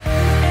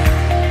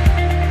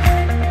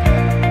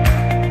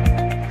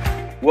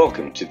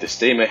Welcome to the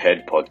STEAM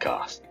Ahead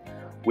podcast.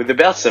 With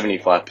about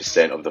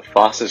 75% of the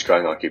fastest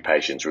growing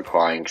occupations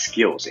requiring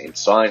skills in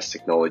science,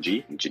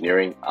 technology,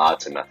 engineering,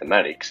 arts and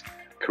mathematics,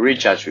 Career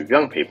Chats with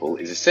young people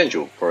is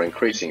essential for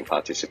increasing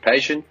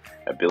participation,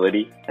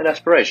 ability and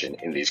aspiration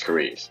in these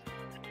careers.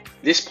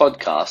 This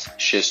podcast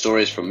shares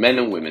stories from men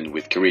and women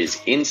with careers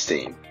in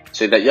STEAM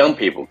so that young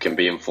people can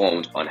be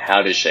informed on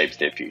how to shape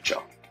their future.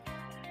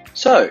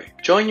 So,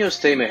 join your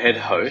STEAM Ahead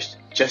host,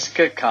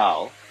 Jessica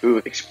Carl, who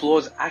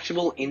explores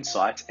actionable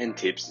insights and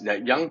tips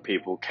that young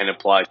people can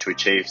apply to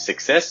achieve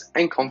success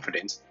and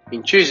confidence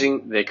in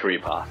choosing their career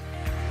path.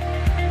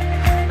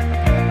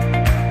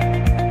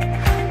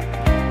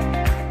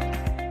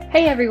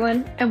 Hey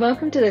everyone, and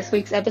welcome to this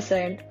week's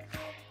episode.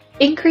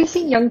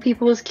 Increasing young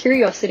people's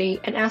curiosity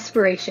and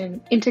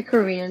aspiration into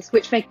careers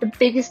which make the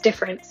biggest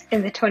difference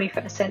in the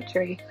 21st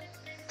century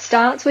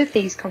starts with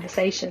these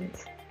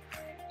conversations.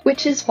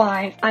 Which is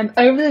why I'm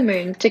over the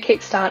moon to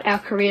kickstart our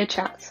career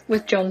chats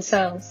with John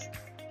Searles.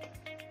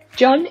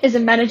 John is a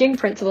managing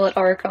principal at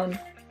Aurecon,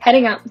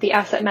 heading up the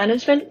asset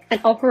management and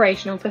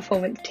operational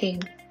performance team,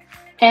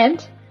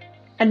 and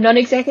a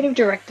non-executive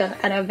director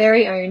at our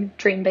very own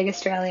Dream Big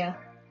Australia.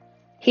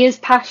 He is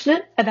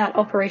passionate about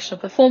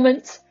operational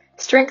performance,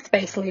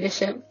 strength-based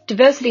leadership,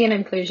 diversity and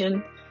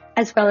inclusion,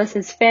 as well as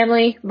his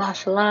family,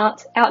 martial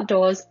arts,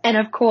 outdoors, and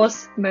of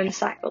course,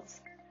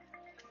 motorcycles.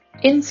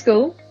 In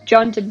school,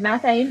 John did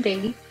Math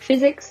A&D,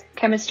 Physics,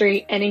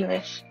 Chemistry and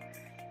English.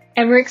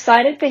 And we're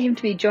excited for him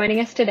to be joining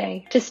us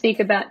today to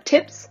speak about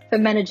tips for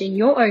managing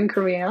your own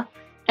career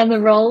and the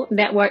role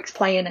networks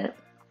play in it.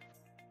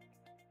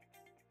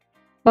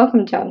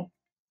 Welcome, John.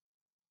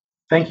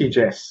 Thank you,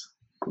 Jess.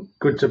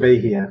 Good to be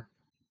here.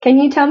 Can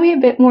you tell me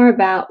a bit more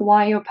about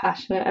why you're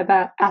passionate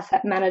about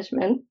asset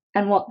management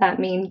and what that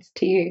means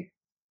to you?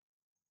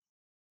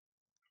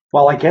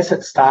 Well, I guess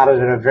it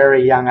started at a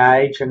very young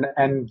age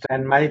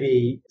and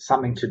maybe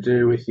something to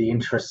do with the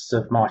interests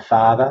of my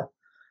father.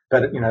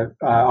 But,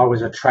 I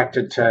was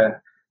attracted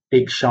to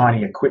big,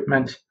 shiny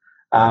equipment,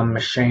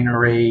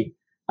 machinery,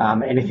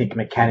 anything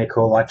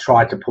mechanical. I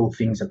tried to pull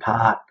things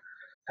apart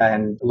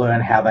and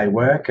learn how they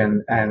work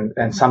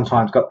and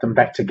sometimes got them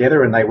back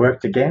together and they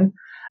worked again.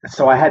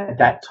 So I had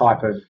that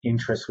type of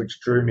interest which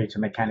drew me to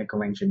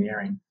mechanical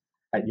engineering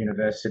at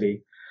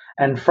university.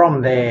 And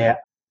from there,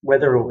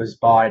 whether it was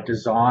by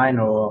design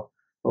or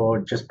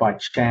just by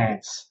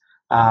chance,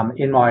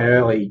 in my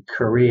early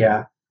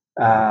career,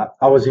 I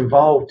was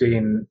involved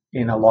in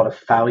a lot of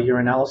failure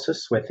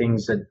analysis where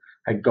things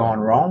had gone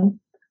wrong.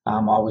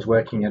 I was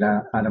working at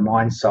a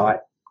mine site,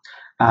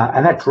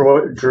 and that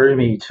drew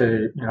me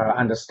to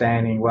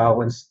understanding,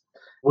 well,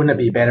 wouldn't it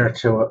be better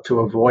to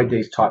avoid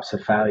these types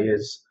of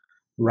failures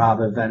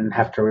rather than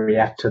have to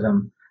react to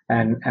them?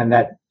 And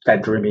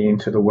that drew me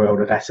into the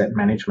world of asset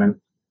management.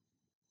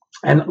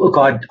 And look,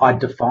 I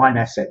define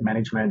asset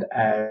management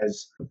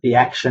as the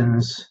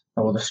actions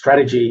or the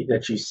strategy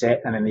that you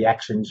set and then the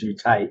actions you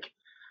take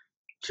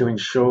to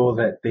ensure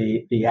that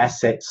the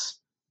assets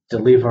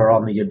deliver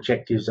on the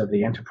objectives of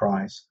the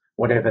enterprise,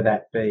 whatever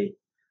that be,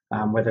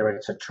 whether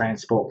it's a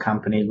transport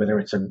company, whether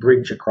it's a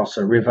bridge across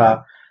a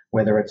river,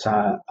 whether it's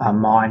a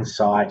mine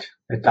site,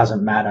 it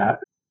doesn't matter.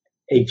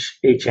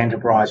 Each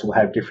enterprise will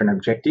have different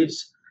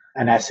objectives,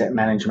 and asset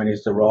management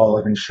is the role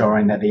of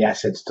ensuring that the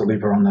assets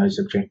deliver on those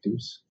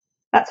objectives.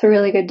 That's a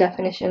really good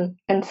definition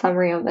and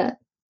summary of it.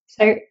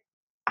 So,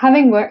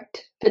 having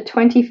worked for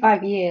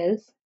 25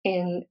 years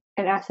in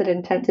an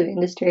asset-intensive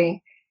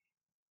industry,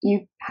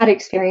 you've had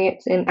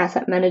experience in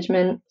asset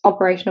management,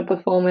 operational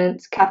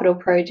performance, capital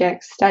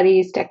projects,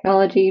 studies,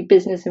 technology,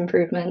 business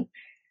improvement,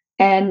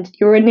 and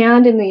you're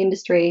renowned in the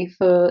industry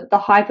for the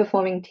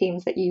high-performing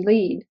teams that you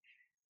lead,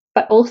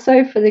 but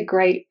also for the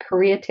great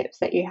career tips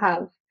that you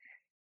have.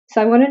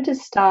 So I wanted to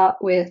start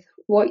with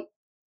what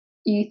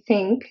you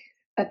think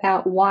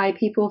about why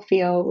people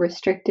feel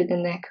restricted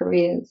in their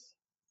careers.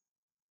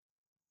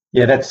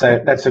 Yeah, that's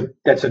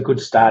a good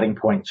starting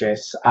point,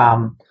 Jess.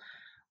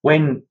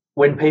 When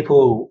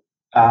people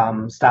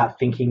start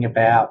thinking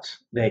about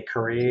their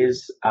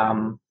careers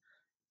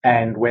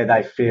and where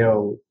they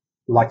feel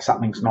like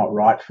something's not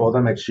right for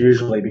them, it's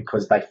usually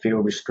because they feel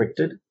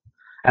restricted.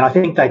 And I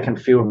think they can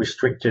feel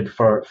restricted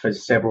for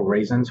several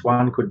reasons.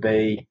 One could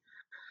be,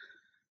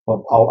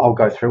 well, I'll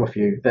go through a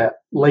few. That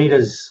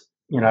leaders,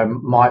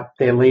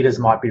 their leaders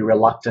might be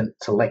reluctant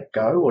to let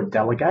go or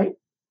delegate,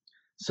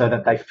 so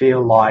that they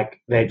feel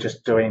like they're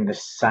just doing the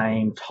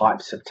same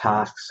types of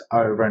tasks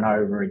over and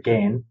over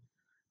again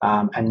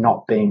and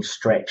not being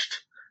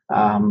stretched.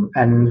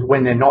 And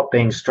when they're not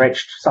being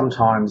stretched,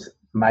 sometimes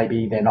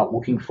maybe they're not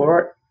looking for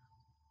it,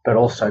 but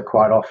also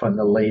quite often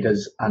the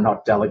leaders are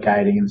not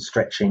delegating and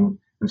stretching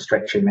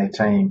their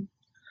team.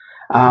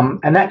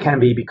 And that can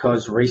be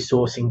because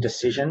resourcing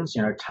decisions,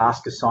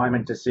 task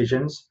assignment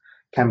decisions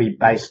can be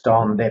based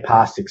on their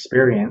past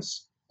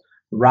experience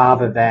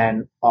rather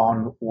than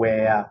on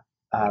where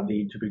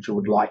the individual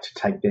would like to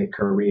take their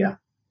career.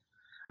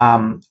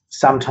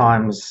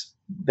 Sometimes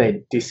they're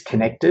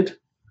disconnected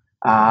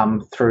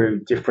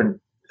through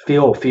different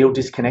feel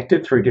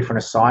disconnected through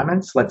different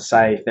assignments. Let's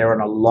say if they're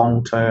on a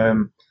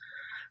long-term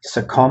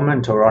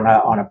secondment or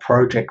on a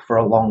project for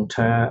a long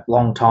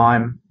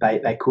time,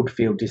 they could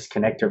feel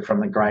disconnected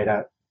from the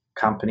greater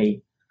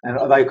company,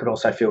 and they could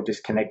also feel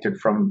disconnected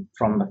from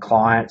the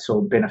clients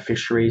or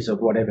beneficiaries of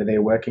whatever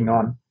they're working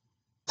on.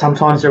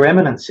 Sometimes their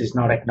eminence is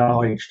not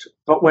acknowledged,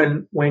 but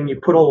when you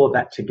put all of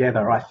that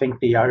together, I think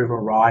the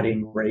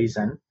overriding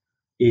reason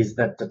is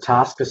that the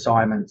task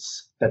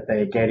assignments that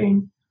they're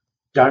getting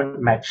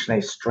don't match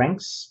their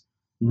strengths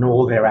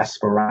nor their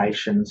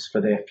aspirations for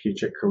their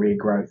future career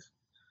growth.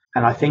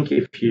 And I think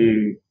if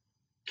you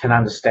can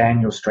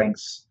understand your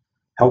strengths,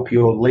 help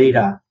your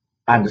leader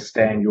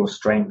understand your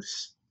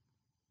strengths,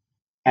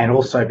 and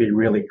also be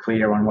really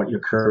clear on what your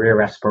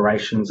career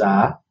aspirations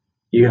are,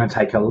 you're going to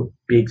take a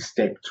big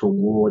step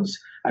towards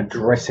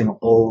addressing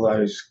all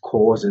those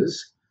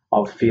causes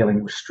of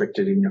feeling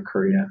restricted in your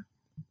career.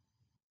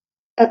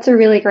 That's a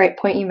really great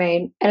point you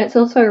made. And it's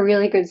also a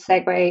really good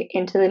segue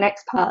into the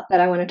next part that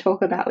I want to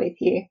talk about with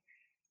you.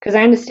 Because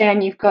I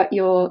understand you've got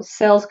your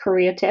sales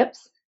career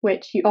tips,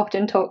 which you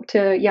often talk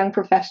to young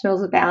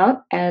professionals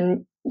about,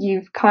 and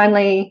you've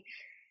kindly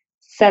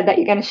said that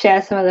you're going to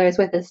share some of those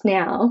with us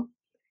now.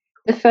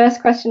 The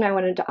first question I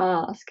wanted to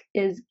ask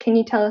is, can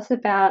you tell us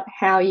about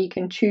how you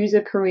can choose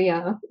a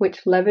career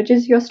which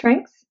leverages your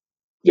strengths?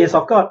 Yes,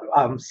 I've got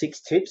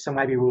 6 tips, and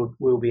maybe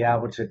we'll be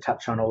able to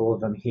touch on all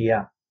of them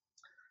here.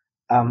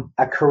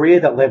 A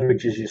career that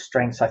leverages your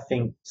strengths, I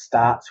think,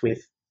 starts with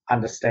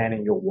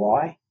understanding your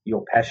why,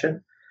 your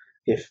passion.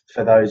 If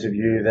for those of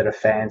you that are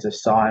fans of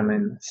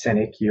Simon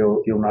Sinek,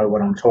 you'll know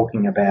what I'm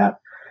talking about.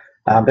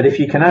 But if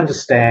you can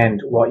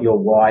understand what your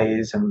why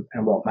is and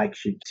what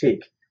makes you tick,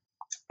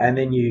 and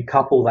then you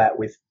couple that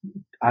with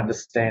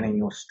understanding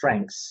your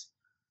strengths,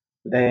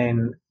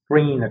 then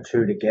bringing the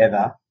two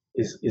together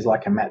is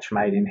like a match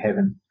made in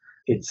heaven.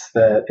 It's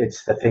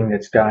the thing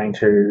that's going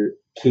to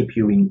keep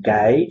you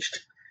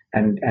engaged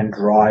and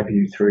drive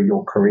you through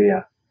your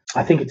career.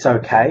 I think it's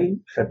okay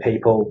for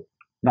people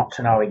not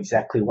to know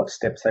exactly what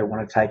steps they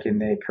want to take in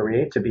their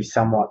career, to be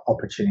somewhat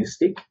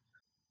opportunistic,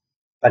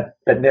 but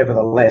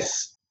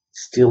nevertheless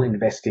still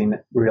invest in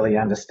really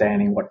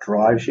understanding what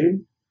drives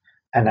you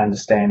and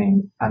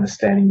understanding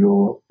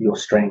your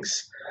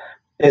strengths.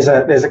 There's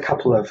a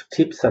couple of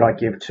tips that I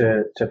give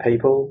to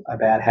people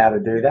about how to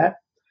do that.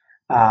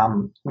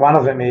 One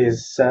of them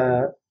is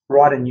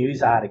write a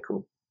news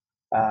article,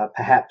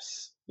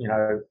 perhaps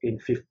in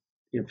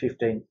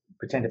 15,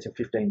 pretend it's in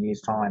 15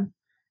 years' time,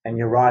 and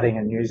you're writing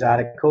a news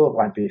article. It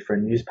won't be for a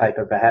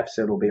newspaper, perhaps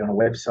it'll be on a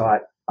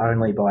website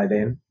only by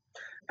then.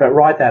 But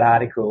write that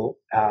article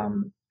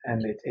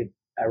and it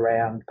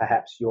around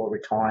perhaps your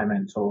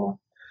retirement or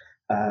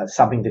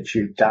something that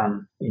you've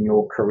done in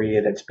your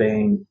career that's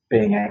being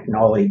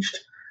acknowledged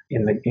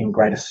in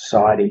greater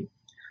society,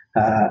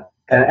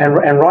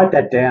 and write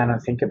that down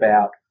and think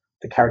about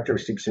the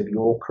characteristics of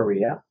your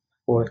career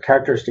or the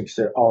characteristics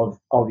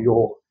of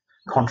your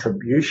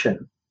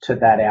contribution to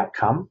that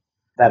outcome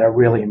that are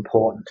really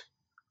important,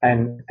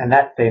 and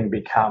that then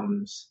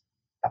becomes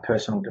a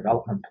personal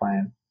development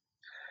plan.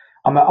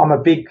 I'm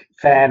a big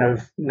fan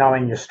of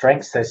knowing your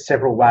strengths. There's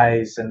several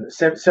ways and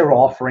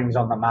several offerings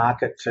on the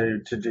market to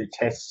do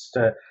tests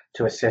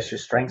to assess your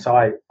strengths.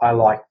 I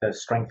like the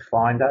Strength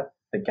Finder,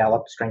 the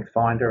Gallup Strength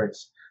Finder.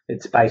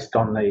 It's based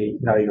on the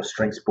Know Your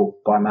Strengths book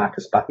by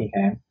Marcus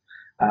Buckingham.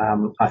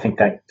 I think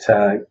that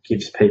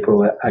gives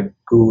people a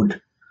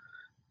good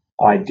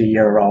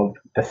idea of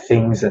the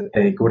things that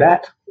they're good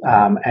at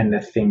and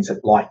the things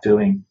that like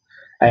doing.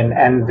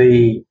 And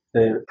the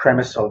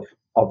premise of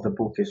the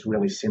book is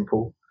really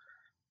simple.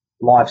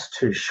 Life's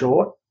too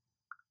short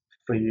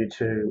for you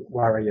to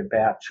worry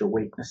about your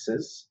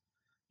weaknesses.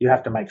 You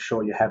have to make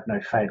sure you have no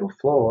fatal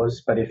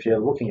flaws, but if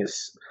you're looking at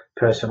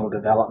personal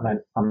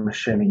development, I'm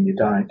assuming you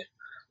don't.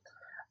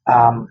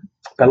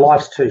 But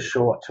life's too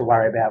short to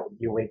worry about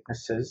your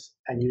weaknesses,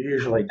 and you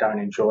usually don't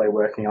enjoy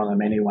working on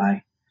them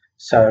anyway.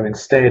 So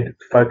instead,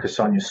 focus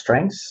on your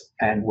strengths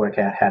and work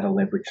out how to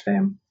leverage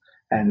them,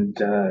 and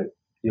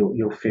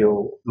you'll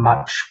feel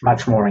much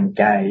more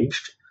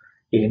engaged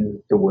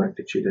in the work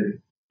that you do.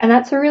 And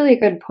that's a really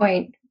good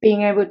point,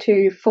 being able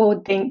to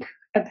forward think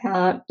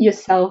about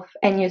yourself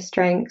and your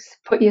strengths,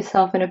 put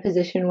yourself in a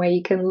position where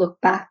you can look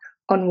back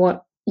on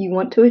what you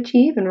want to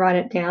achieve and write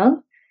it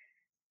down.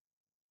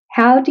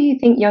 How do you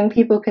think young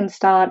people can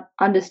start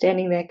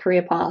understanding their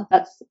career path?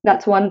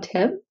 That's one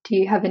tip. Do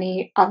you have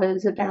any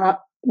others about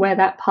where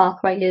that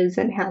pathway is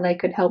and how they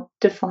could help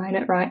define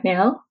it right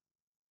now?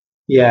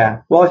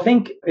 Yeah, well, I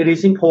think it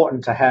is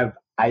important to have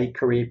a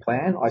career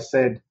plan. I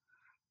said,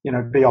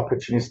 be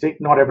opportunistic.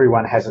 Not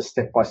everyone has a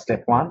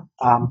step-by-step one,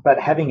 but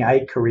having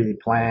a career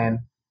plan,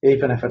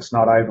 even if it's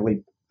not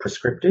overly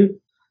prescriptive,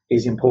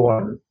 is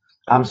important.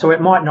 So it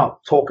might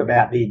not talk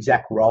about the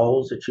exact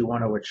roles that you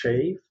want to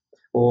achieve,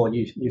 or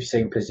you've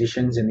seen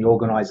positions in the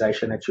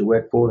organisation that you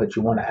work for that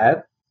you want to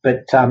have,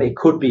 but it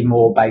could be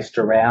more based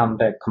around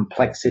the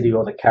complexity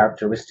or the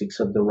characteristics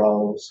of the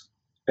roles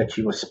that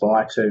you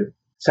aspire to.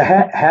 So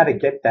how to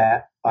get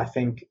that I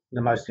think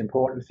the most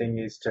important thing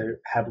is to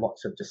have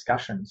lots of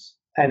discussions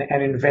and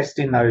invest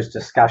in those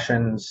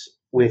discussions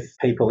with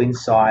people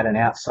inside and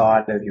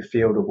outside of your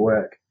field of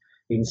work,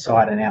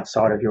 inside and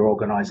outside of your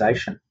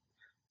organisation.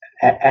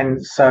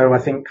 And so I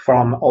think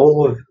from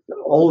all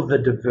of the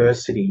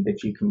diversity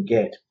that you can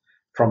get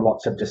from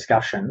lots of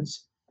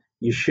discussions,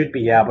 you should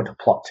be able to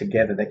plot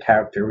together the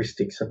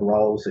characteristics of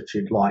roles that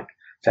you'd like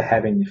to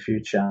have in the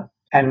future.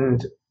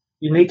 And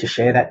you need to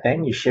share that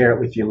then. You share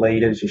it with your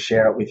leaders, you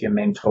share it with your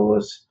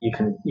mentors, you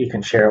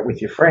can share it with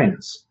your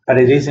friends.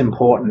 But it is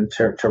important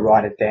to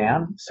write it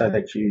down so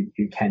that you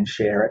can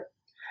share it.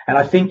 And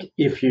I think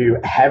if you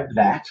have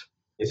that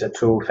as a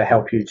tool to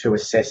help you to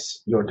assess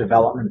your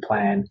development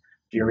plan,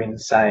 if you're in,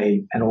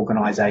 say, an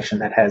organisation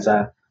that has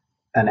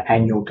an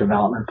annual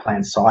development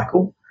plan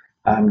cycle,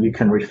 you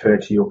can refer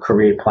to your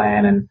career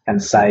plan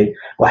and say,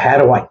 well, how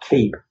do I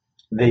keep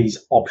these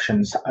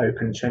options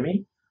open to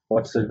me?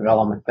 What's the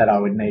development that I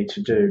would need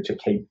to do to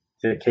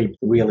keep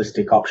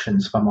realistic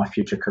options for my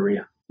future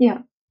career? Yeah,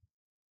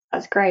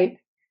 that's great.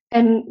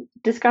 And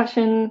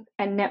discussion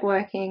and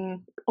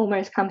networking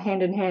almost come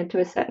hand in hand to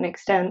a certain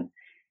extent.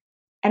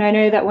 And I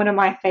know that one of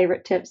my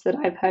favorite tips that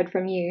I've heard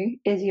from you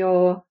is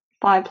your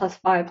 5 +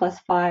 5 +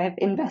 5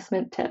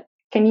 investment tip.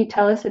 Can you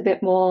tell us a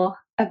bit more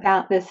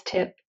about this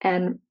tip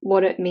and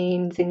what it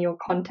means in your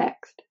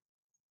context?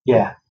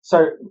 Yeah,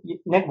 so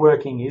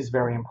networking is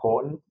very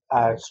important.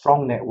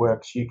 Strong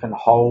networks you can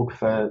hold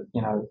for,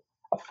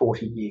 a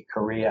 40-year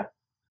career.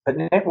 But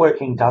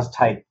networking does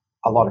take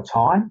a lot of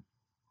time,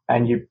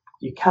 and you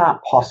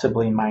can't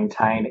possibly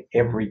maintain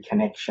every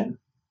connection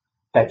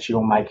that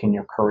you'll make in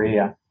your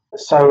career.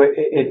 So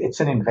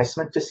it's an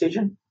investment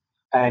decision,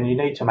 and you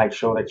need to make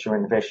sure that you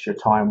invest your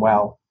time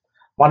well.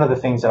 One of the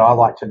things that I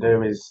like to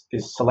do is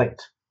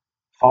select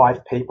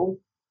 5 people.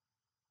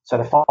 So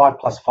the 5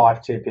 +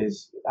 5 tip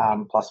is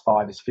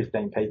 +5 is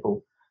 15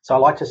 people. So I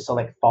like to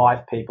select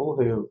 5 people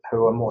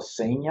who are more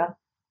senior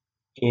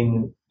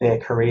in their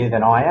career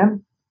than I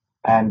am,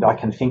 and I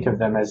can think of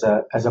them as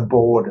a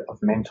board of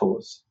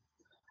mentors.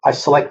 I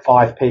select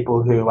 5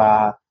 people who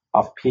are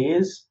of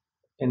peers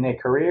in their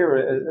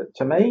career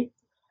to me,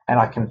 and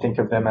I can think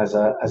of them as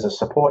a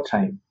support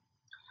team.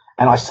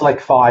 And I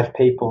select 5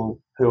 people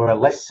who are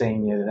less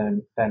senior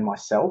than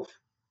myself,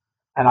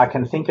 and I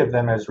can think of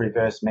them as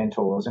reverse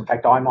mentors. In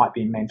fact, I might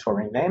be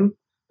mentoring them,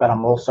 but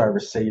I'm also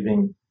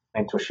receiving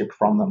mentorship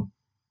from them.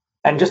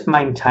 And just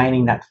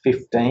maintaining that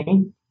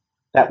 15,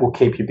 that will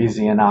keep you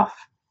busy enough.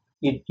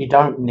 You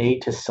don't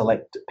need to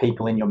select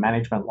people in your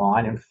management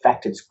line. In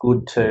fact, it's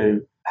good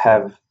to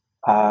have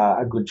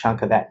a good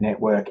chunk of that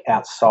network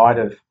outside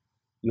of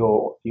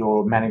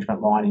your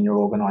management line in your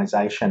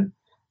organisation.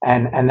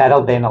 And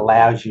that'll then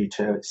allows you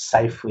to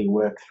safely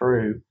work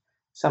through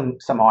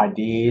some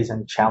ideas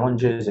and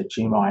challenges that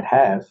you might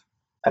have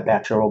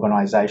about your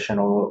organisation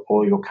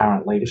or your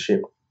current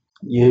leadership.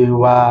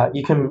 You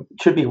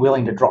should be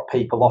willing to drop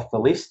people off the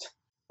list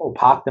or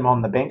park them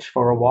on the bench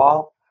for a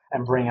while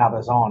and bring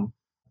others on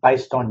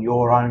based on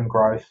your own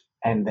growth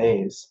and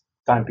theirs.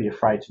 Don't be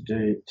afraid to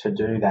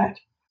do that.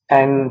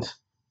 And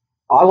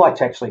I like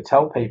to actually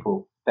tell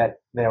people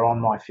that they're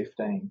on my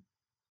 15.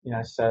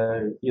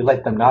 So you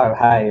let them know,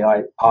 hey,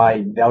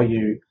 I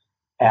value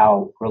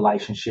our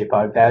relationship.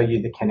 I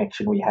value the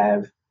connection we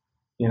have.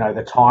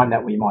 The time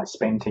that we might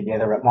spend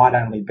together. It might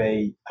only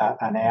be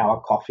an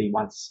hour coffee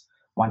once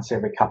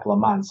every couple of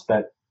months,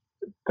 but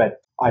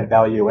I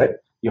value it.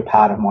 You're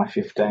part of my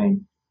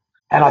 15.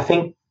 And I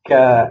think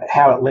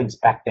how it links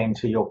back then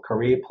to your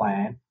career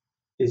plan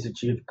is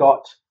that you've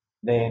got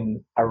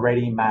then a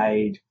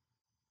ready-made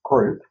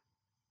group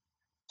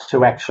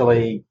to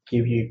actually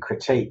give you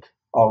critique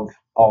of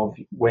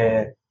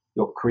where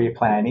your career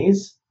plan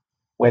is,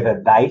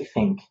 whether they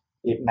think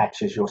it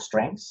matches your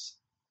strengths,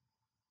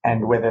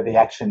 and whether the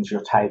actions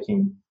you're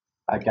taking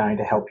are going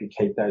to help you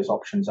keep those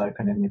options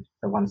open and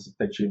the ones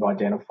that you've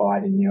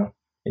identified in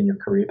your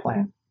career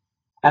plan.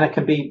 And it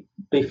can be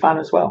fun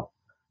as well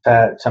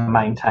to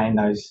maintain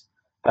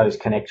those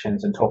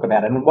connections and talk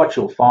about it. And what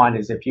you'll find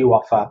is if you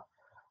offer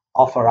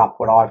up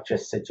what I've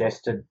just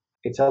suggested,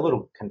 it's a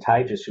little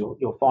contagious.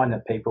 You'll find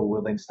that people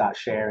will then start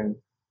sharing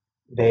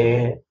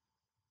their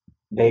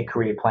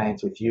career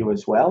plans with you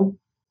as well,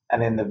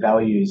 and then the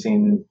values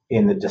in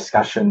the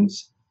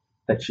discussions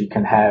that you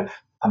can have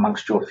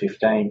amongst your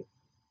 15.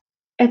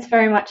 It's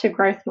very much a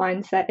growth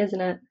mindset, isn't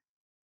it?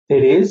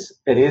 It is,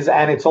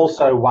 and it's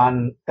also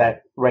one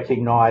that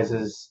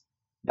recognises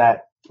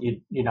that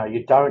you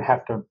don't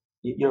have to.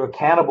 You're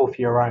accountable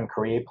for your own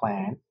career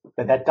plan,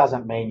 but that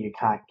doesn't mean you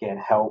can't get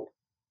help,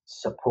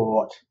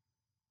 support,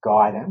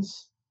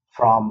 guidance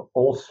from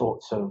all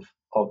sorts of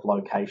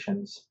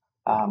locations,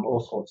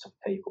 all sorts of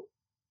people.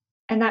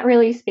 And that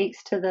really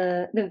speaks to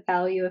the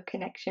value of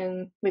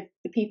connection with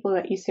the people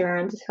that you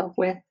surround yourself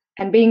with.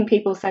 And being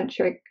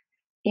people-centric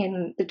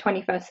in the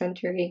 21st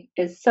century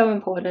is so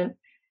important.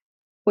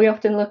 We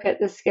often look at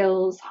the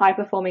skills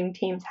high-performing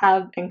teams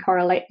have and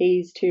correlate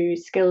these to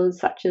skills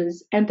such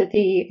as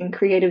empathy and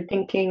creative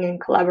thinking and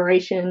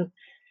collaboration,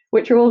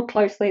 which are all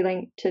closely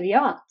linked to the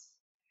arts.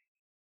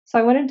 So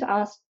I wanted to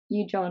ask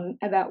you, John,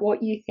 about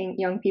what you think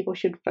young people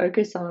should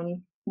focus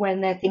on when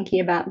they're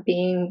thinking about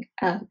being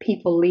a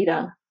people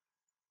leader.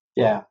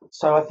 Yeah.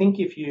 So I think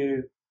if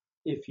you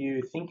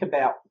think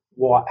about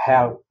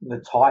how the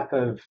type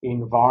of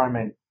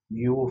environment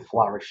you will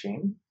flourish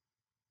in,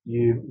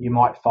 you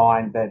might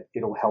find that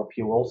it'll help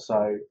you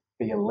also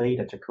be a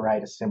leader to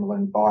create a similar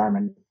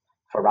environment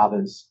for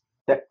others.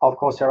 That, of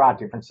course, there are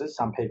differences.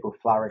 Some people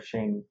flourish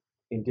in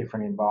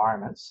different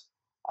environments,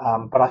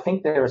 but I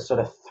think there are sort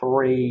of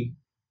three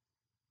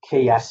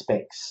key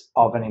aspects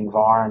of an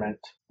environment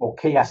or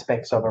key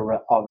aspects of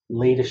of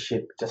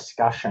leadership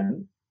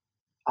discussion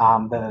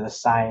that are the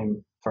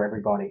same for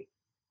everybody.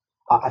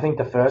 I think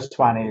the first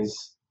one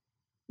is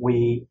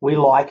we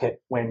like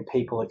it when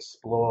people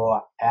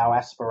explore our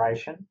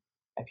aspiration.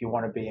 If you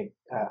want to be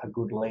a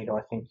good leader,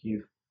 I think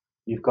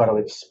you've got to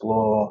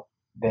explore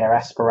their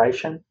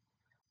aspiration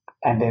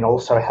and then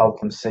also help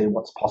them see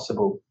what's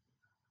possible,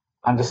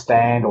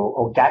 understand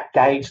or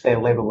gauge their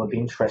level of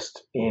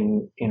interest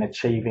in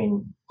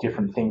achieving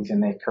different things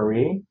in their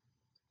career,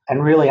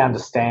 and really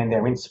understand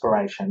their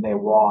inspiration, their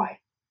why,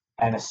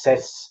 and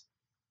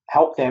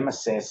help them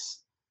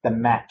assess the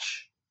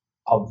match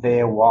of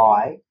their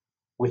why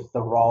with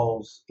the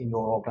roles in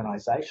your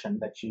organisation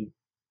that you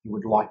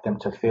would like them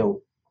to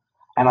fill.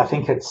 And I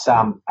think it's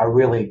a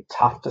really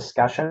tough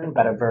discussion,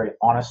 but a very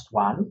honest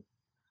one.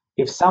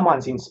 If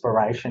someone's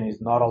inspiration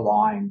is not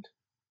aligned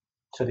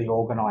to the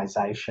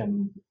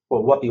organisation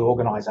or what the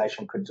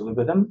organisation could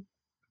deliver them,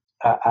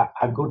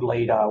 a good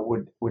leader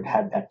would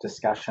have that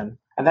discussion.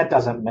 And that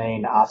doesn't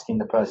mean asking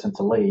the person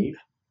to leave,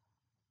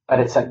 but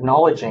it's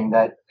acknowledging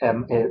that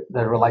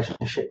the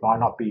relationship might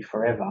not be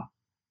forever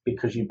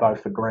because you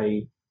both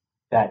agree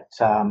that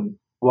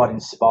what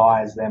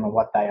inspires them and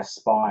what they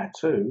aspire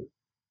to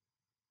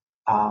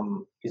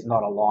is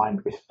not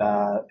aligned with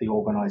the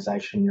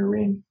organisation you're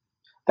in.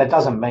 That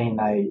doesn't mean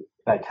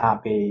they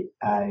can't be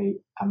a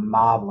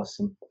marvellous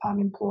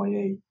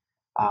employee,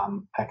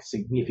 a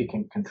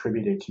significant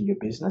contributor to your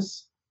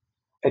business.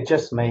 It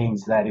just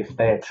means that if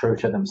they're true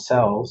to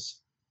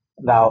themselves,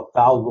 they'll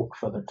look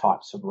for the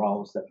types of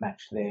roles that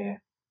match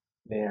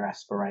their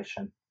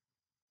aspiration.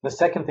 The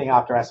second thing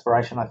after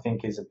aspiration, I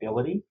think, is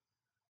ability,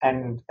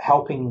 and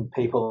helping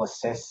people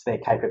assess their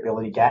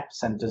capability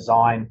gaps and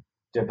design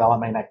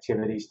development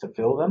activities to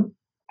fill them.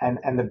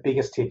 And the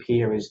biggest tip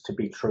here is to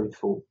be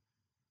truthful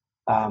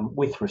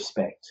with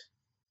respect.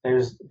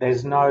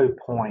 There's no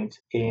point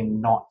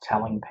in not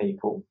telling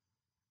people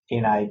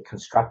in a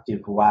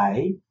constructive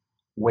way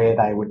where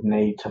they would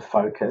need to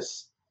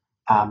focus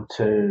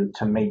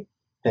to meet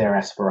their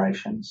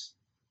aspirations.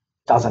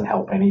 Doesn't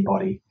help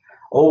anybody.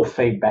 All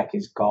feedback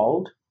is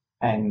gold,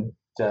 and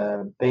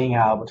being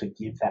able to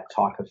give that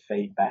type of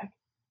feedback,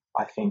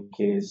 I think,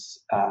 is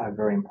a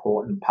very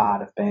important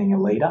part of being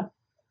a leader.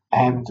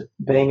 And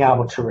being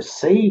able to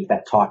receive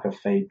that type of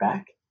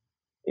feedback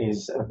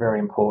is very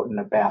important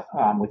about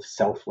with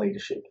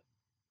self-leadership.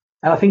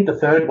 And I think the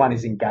third one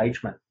is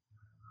engagement.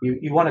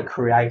 You want to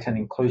create an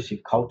inclusive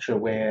culture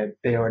where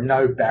there are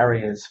no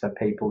barriers for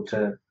people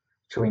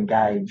to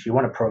engage. You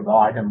want to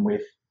provide them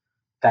with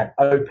that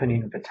open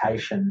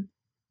invitation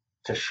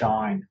to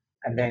shine,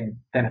 and then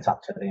it's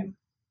up to them.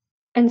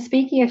 And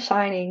speaking of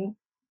shining,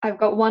 I've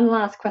got one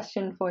last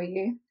question for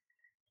you.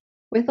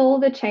 With all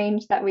the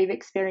change that we've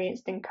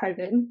experienced in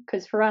COVID,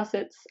 because for us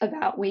it's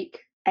about week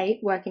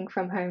 8 working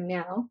from home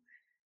now,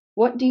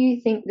 what do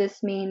you think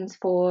this means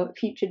for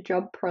future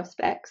job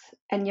prospects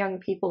and young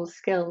people's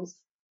skills?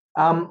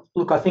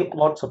 Look, I think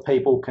lots of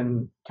people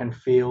can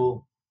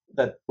feel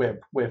that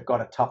we've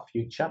got a tough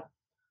future,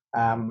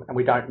 and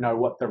we don't know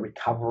what the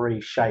recovery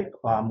shape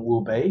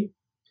will be.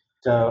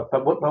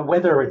 But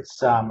whether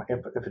it's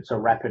if it's a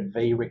rapid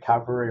V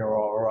recovery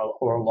or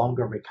a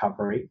longer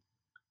recovery,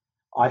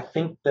 I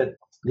think that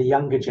the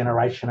younger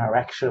generation are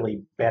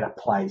actually better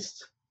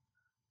placed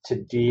to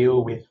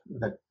deal with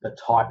the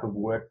type of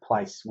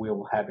workplace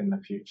we'll have in the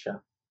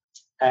future.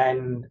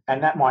 And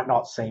that might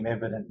not seem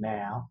evident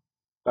now,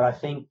 but I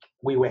think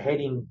we were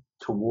heading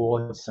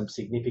towards some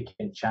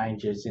significant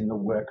changes in the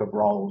work of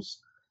roles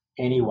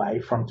anyway,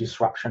 from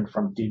disruption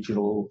from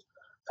digital,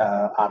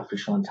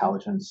 artificial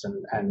intelligence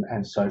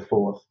and so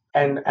forth.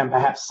 And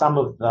perhaps some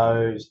of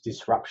those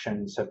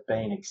disruptions have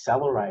been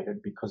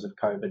accelerated because of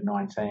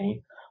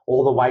COVID-19,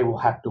 or the way we'll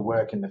have to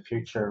work in the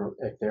future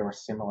if there are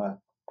similar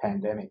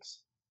pandemics.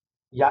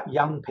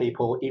 Young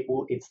people,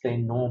 it's their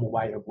normal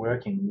way of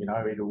working. You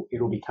know,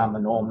 it'll become the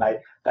norm.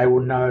 They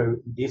will know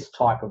this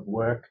type of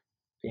work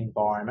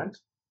environment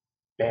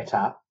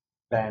better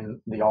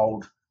than the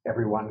old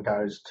everyone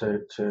goes to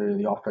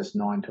the office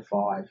 9 to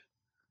 5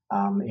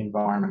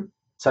 environment.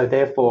 So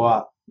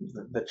therefore,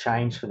 the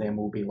change for them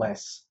will be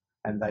less,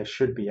 and they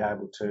should be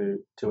able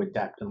to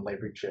adapt and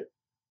leverage it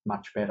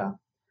much better.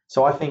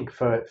 So I think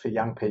for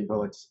young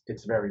people,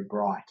 it's very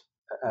bright.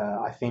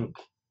 I think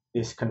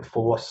this can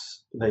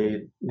force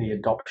the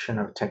adoption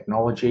of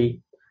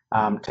technology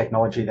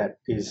that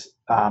is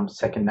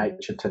second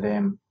nature to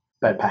them,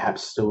 but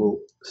perhaps still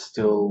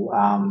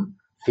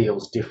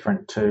feels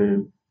different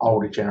to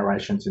older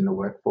generations in the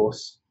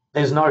workforce.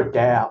 There's no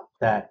doubt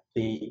that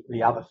the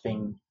other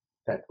thing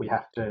that we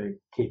have to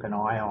keep an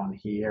eye on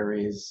here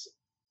is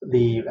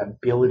the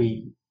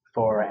ability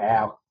for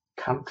our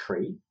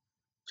country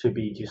to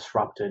be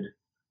disrupted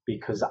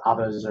because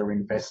others are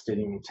invested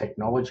in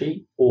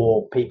technology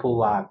or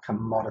people are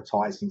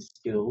commoditizing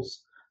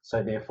skills.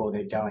 So therefore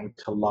they're going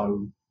to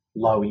low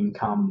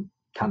income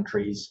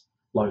countries,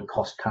 low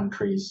cost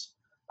countries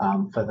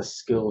for the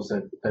skills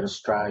that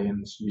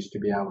Australians used to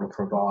be able to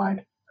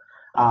provide.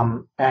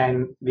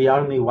 And the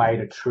only way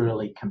to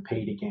truly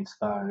compete against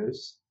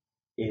those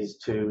is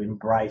to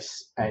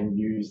embrace and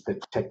use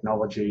the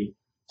technology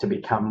to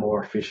become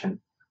more efficient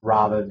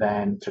rather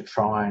than to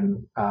try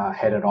and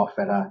head it off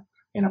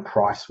in a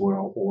price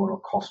war or a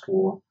cost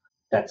war.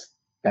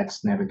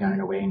 That's never going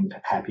to end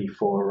happy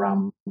for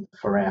our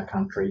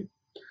country.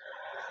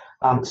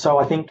 So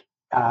I think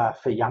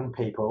for young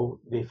people,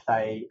 if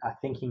they are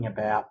thinking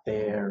about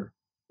their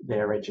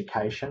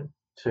education,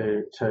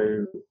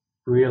 to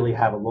really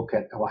have a look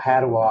at, well,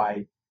 how do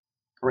I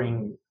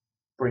bring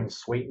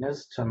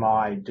sweeteners to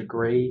my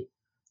degree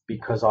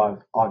because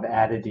I've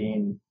added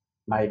in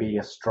maybe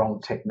a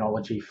strong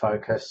technology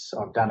focus.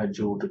 I've done a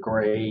dual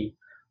degree,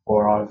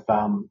 or I've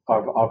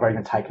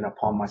even taken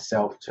upon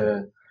myself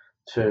to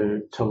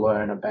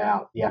learn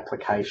about the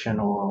application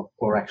or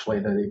actually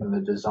even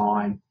the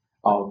design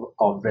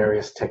of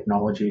various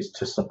technologies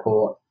to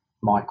support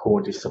my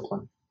core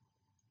discipline,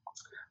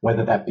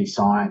 whether that be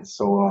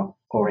science or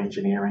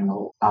engineering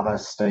or other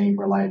STEAM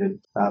related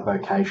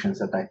vocations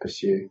that they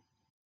pursue.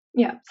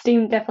 Yeah,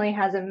 STEAM definitely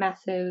has a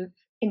massive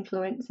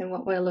influence in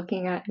what we're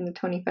looking at in the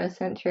 21st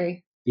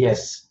century.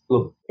 Yes,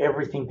 look,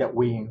 everything that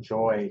we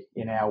enjoy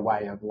in our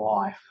way of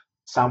life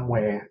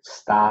somewhere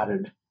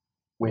started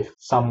with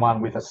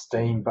someone with a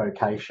STEAM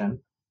vocation,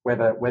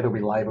 whether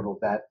we label it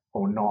that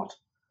or not,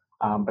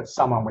 but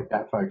someone with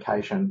that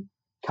vocation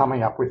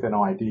coming up with an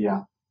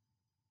idea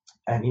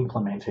and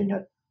implementing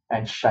it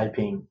and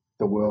shaping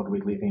the world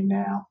we live in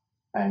now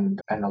and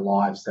the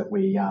lives that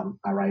we are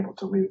able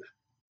to live,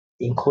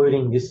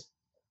 including this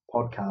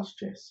podcast,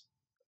 Jess.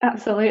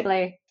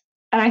 Absolutely.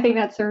 And I think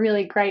that's a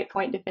really great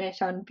point to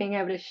finish on, being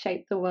able to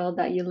shape the world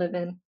that you live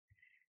in.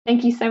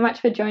 Thank you so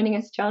much for joining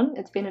us, John.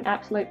 It's been an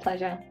absolute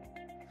pleasure.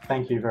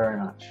 Thank you very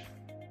much.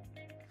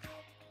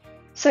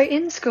 So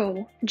in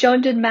school, John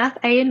did Math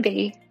A and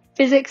B,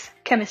 Physics,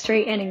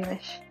 Chemistry and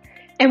English,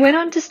 and went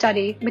on to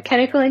study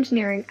mechanical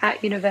engineering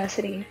at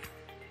university.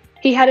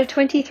 He had a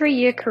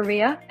 23-year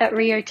career at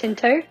Rio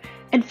Tinto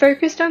and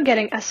focused on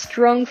getting a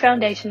strong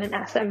foundation in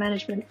asset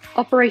management,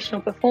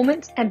 operational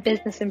performance and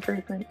business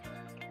improvement.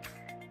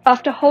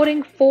 After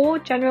holding 4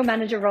 general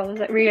manager roles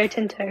at Rio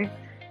Tinto,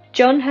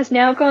 John has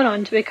now gone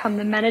on to become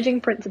the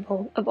managing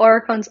principal of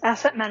Aurecon's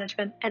asset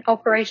management and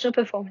operational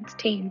performance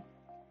team.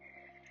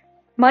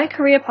 My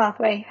career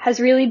pathway has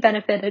really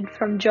benefited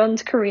from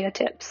John's career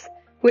tips,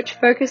 which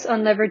focus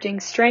on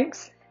leveraging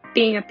strengths,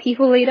 being a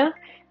people leader,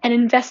 and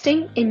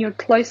investing in your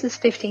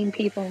closest 15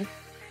 people.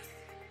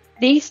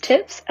 These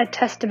tips are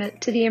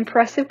testament to the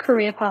impressive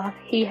career path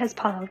he has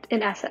paved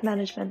in asset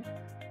management.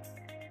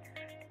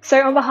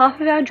 So on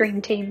behalf of our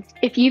dream team,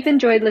 if you've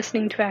enjoyed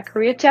listening to our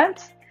career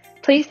chats,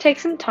 please take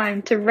some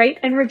time to rate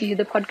and review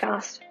the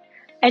podcast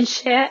and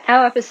share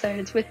our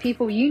episodes with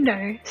people you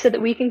know so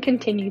that we can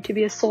continue to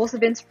be a source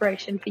of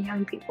inspiration for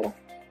young people.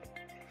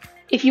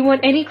 If you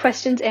want any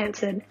questions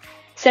answered,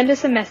 send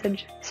us a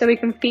message so we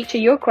can feature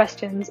your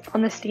questions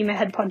on the STEAM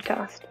Ahead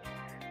podcast.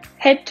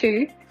 Head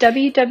to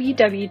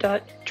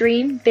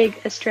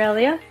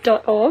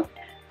www.dreambigaustralia.org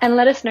and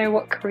let us know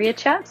what career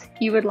chats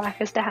you would like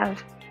us to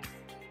have.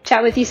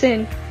 Chat with you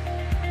soon.